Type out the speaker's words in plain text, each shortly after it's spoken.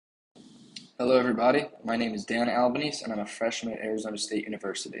Hello, everybody. My name is Dan Albanese, and I'm a freshman at Arizona State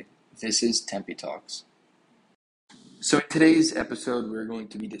University. This is Tempe Talks. So, in today's episode, we're going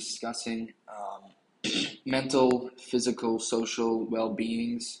to be discussing mental, physical, social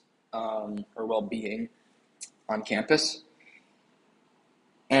well-beings or well-being on campus.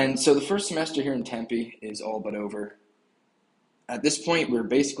 And so, the first semester here in Tempe is all but over. At this point, we're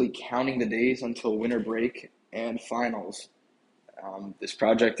basically counting the days until winter break and finals. This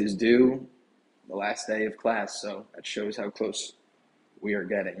project is due the last day of class, so that shows how close we are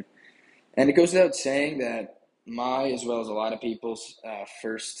getting. And it goes without saying that my, as well as a lot of people's,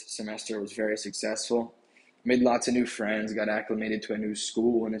 first semester was very successful. Made lots of new friends, got acclimated to a new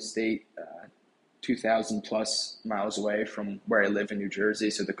school in a state 2,000 plus miles away from where I live in New Jersey,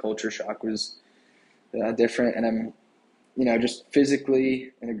 so the culture shock was different. And I'm, just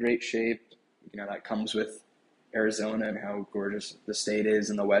physically in a great shape. That comes with Arizona and how gorgeous the state is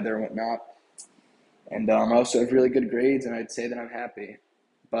and the weather and whatnot. And I also have really good grades, and I'd say that I'm happy.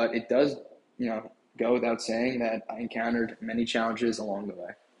 But it does, go without saying that I encountered many challenges along the way.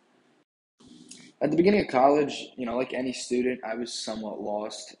 At the beginning of college, like any student, I was somewhat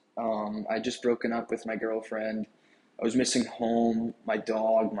lost. I'd just broken up with my girlfriend. I was missing home, my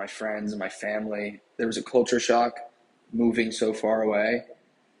dog, my friends, and my family. There was a culture shock moving so far away.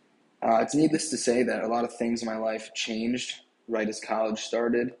 It's needless to say that a lot of things in my life changed right as college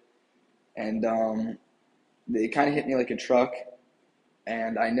started. And it kind of hit me like a truck.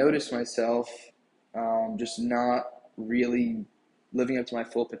 And I noticed myself just not really living up to my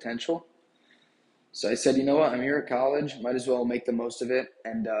full potential. So I said, you know what, I'm here at college, might as well make the most of it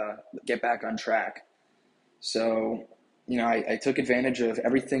and get back on track. So, I took advantage of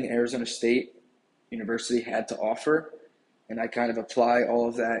everything Arizona State University had to offer, and I kind of apply all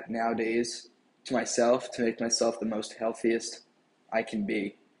of that nowadays to myself to make myself the most healthiest I can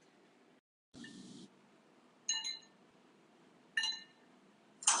be.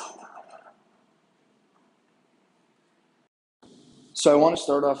 So I want to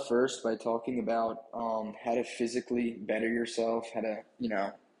start off first by talking about how to physically better yourself, how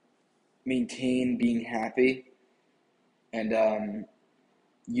to, maintain being happy and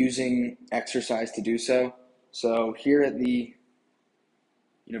using exercise to do so. So here at the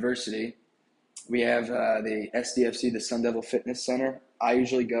university, we have the SDFC, the Sun Devil Fitness Center. I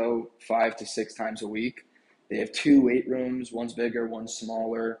usually go 5 to 6 times a week. They have two weight rooms, one's bigger, one's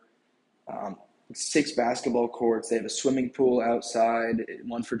smaller. Um, 6 basketball courts. They have a swimming pool outside,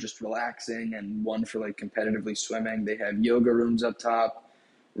 one for just relaxing and one for like competitively swimming. They have yoga rooms up top,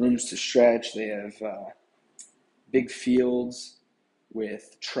 rooms to stretch. They have big fields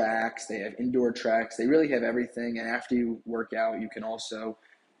with tracks. They have indoor tracks. They really have everything. And after you work out, you can also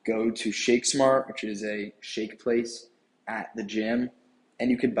go to Shake Smart, which is a shake place at the gym, and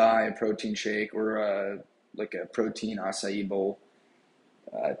you could buy a protein shake or like a protein acai bowl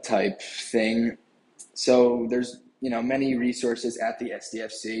type thing. So there's many resources at the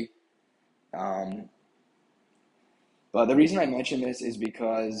SDFC. Um, but the reason I mention this is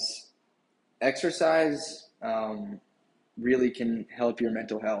because exercise really can help your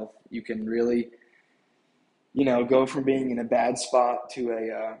mental health. You can really go from being in a bad spot to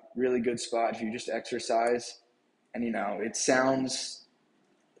a really good spot if you just exercise. And it sounds,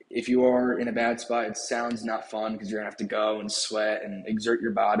 if you are in a bad spot, it sounds not fun because you're gonna have to go and sweat and exert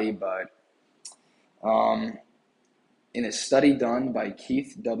your body. But um, in a study done by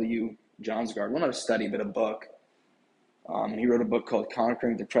Keith W. Johnsgard, well, not a study, but a book. He wrote a book called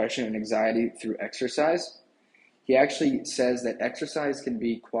Conquering Depression and Anxiety Through Exercise. He actually says that exercise can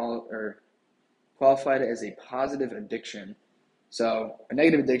be qualified as a positive addiction. So a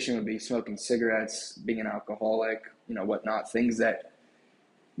negative addiction would be smoking cigarettes, being an alcoholic, whatnot, things that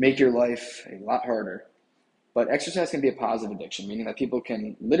make your life a lot harder. But exercise can be a positive addiction, meaning that people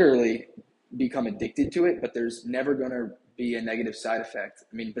can literally become addicted to it, but there's never going to be a negative side effect.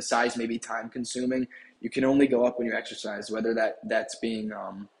 I mean, besides maybe time consuming, you can only go up when you exercise, whether that's being,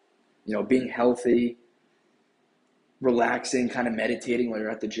 being healthy, relaxing, kind of meditating while you're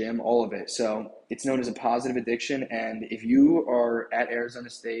at the gym, all of it. So it's known as a positive addiction. And if you are at Arizona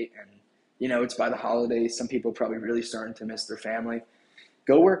State and, it's by the holidays, some people are probably really starting to miss their family,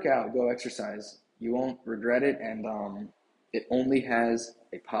 go work out, go exercise. You won't regret it. And it only has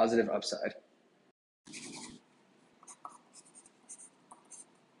a positive upside.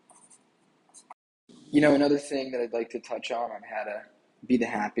 Another thing that I'd like to touch on how to be the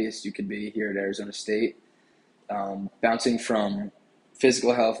happiest you could be here at Arizona State, bouncing from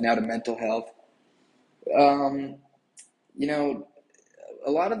physical health now to mental health. Um, you know,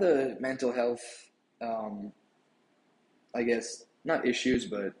 a lot of the mental health, I guess, not issues,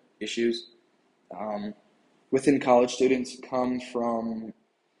 but issues. within college students come from,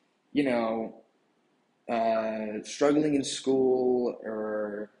 you know, struggling in school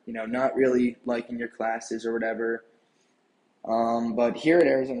or, not really liking your classes or whatever. But here at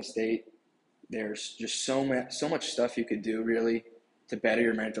Arizona State, there's just so much stuff you could do really to better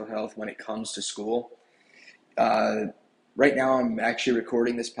your mental health when it comes to school. Uh, right now, I'm actually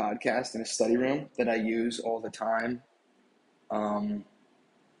recording this podcast in a study room that I use all the time. Um,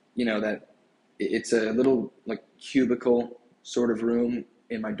 that it's a little like cubicle sort of room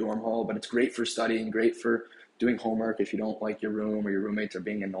in my dorm hall, but it's great for studying, great for doing homework if you don't like your room or your roommates are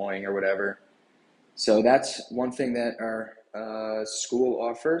being annoying or whatever. So that's one thing that our school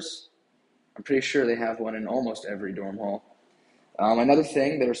offers. I'm pretty sure they have one in almost every dorm hall. Another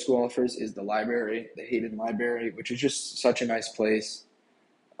thing that our school offers is the library, the Hayden Library, which is just such a nice place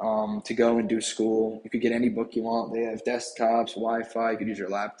to go and do school. You could get any book you want. They have desktops, Wi-Fi. You could use your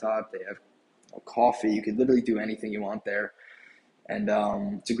laptop. They have coffee. You could literally do anything you want there. And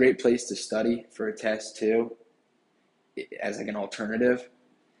it's a great place to study for a test too, as like an alternative.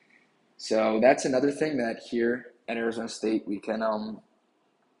 So that's another thing that here at Arizona State we can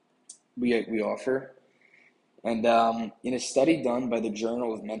we offer. And in a study done by the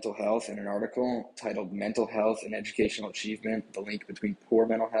Journal of Mental Health, in an article titled "Mental Health and Educational Achievement: The Link Between Poor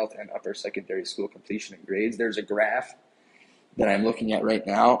Mental Health and Upper Secondary School Completion and Grades," there's a graph that I'm looking at right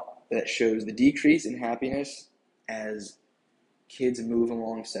now that shows the decrease in happiness as kids move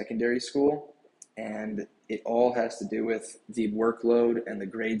along secondary school, and it all has to do with the workload and the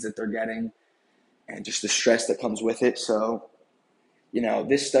grades that they're getting and just the stress that comes with it. So,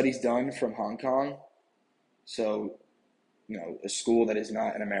 this study's done from Hong Kong, so, a school that is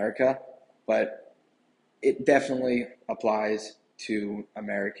not in America, but it definitely applies to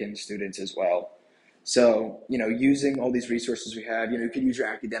American students as well. So, using all these resources we have, you can use your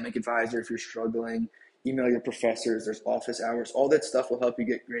academic advisor if you're struggling, email your professors, there's office hours, all that stuff will help you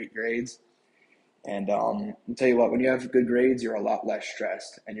get great grades. And I'll tell you what, when you have good grades, you're a lot less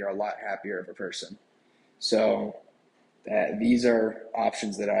stressed and you're a lot happier of a person. So these are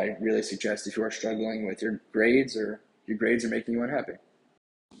options that I really suggest if you are struggling with your grades or your grades are making you unhappy.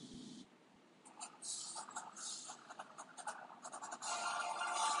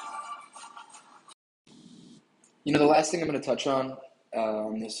 The last thing I'm going to touch on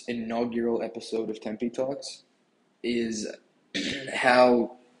this inaugural episode of Tempe Talks is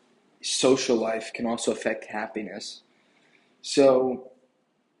how social life can also affect happiness. So,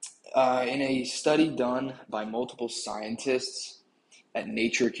 in a study done by multiple scientists at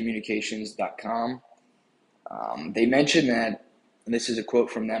naturecommunications.com, they mentioned that, and this is a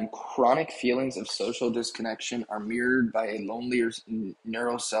quote from them, chronic feelings of social disconnection are mirrored by a lonelier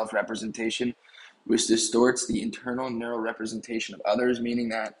neural self-representation, which distorts the internal neural representation of others, meaning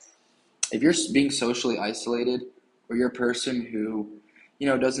that if you're being socially isolated or you're a person who,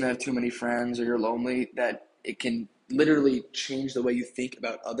 doesn't have too many friends or you're lonely, that it can literally change the way you think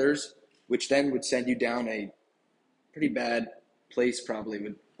about others, which then would send you down a pretty bad place, probably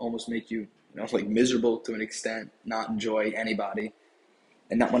would almost make you, like miserable to an extent, not enjoy anybody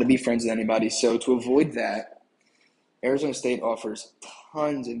and not want to be friends with anybody. So to avoid that, Arizona State offers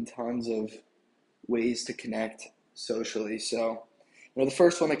tons and tons of ways to connect socially. So, the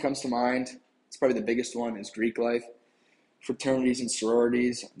first one that comes to mind, it's probably the biggest one, is Greek life. Fraternities and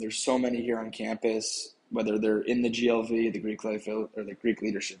sororities. There's so many here on campus, whether they're in the GLV, the Greek Life Village, or the Greek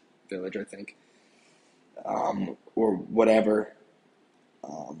Leadership Village, I think, or whatever.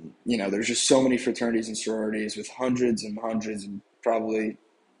 There's just so many fraternities and sororities with hundreds and hundreds and probably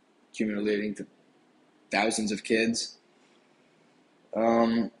accumulating to thousands of kids.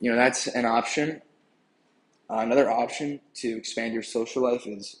 That's an option. Another option to expand your social life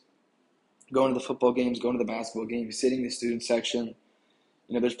is going to the football games, going to the basketball games, sitting in the student section.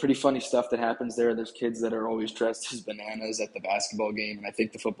 There's pretty funny stuff that happens there. There's kids that are always dressed as bananas at the basketball game, and I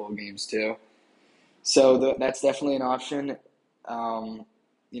think the football games too. So that's definitely an option.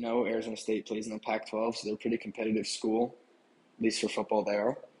 Arizona State plays in the Pac-12, so they're a pretty competitive school, at least for football they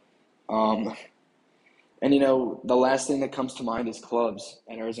are. And the last thing that comes to mind is clubs.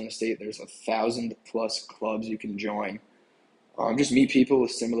 At Arizona State, there's 1,000+ clubs you can join. Just meet people with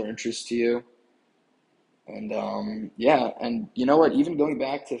similar interests to you. And and you know what? Even going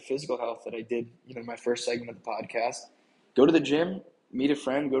back to physical health that I did, my first segment of the podcast, go to the gym, meet a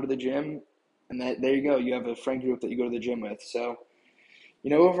friend, go to the gym, and there you go. You have a friend group that you go to the gym with. So,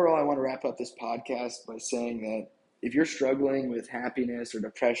 overall, I want to wrap up this podcast by saying that if you're struggling with happiness or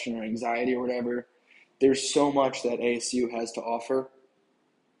depression or anxiety or whatever, there's so much that ASU has to offer.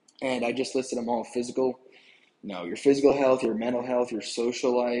 And I just listed them all: physical, your physical health, your mental health, your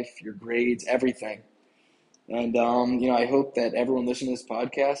social life, your grades, everything. And, I hope that everyone listening to this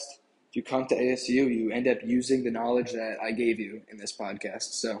podcast, if you come to ASU, you end up using the knowledge that I gave you in this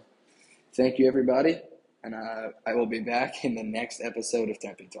podcast. So thank you, everybody. And I will be back in the next episode of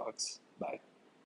Tempe Talks. Bye.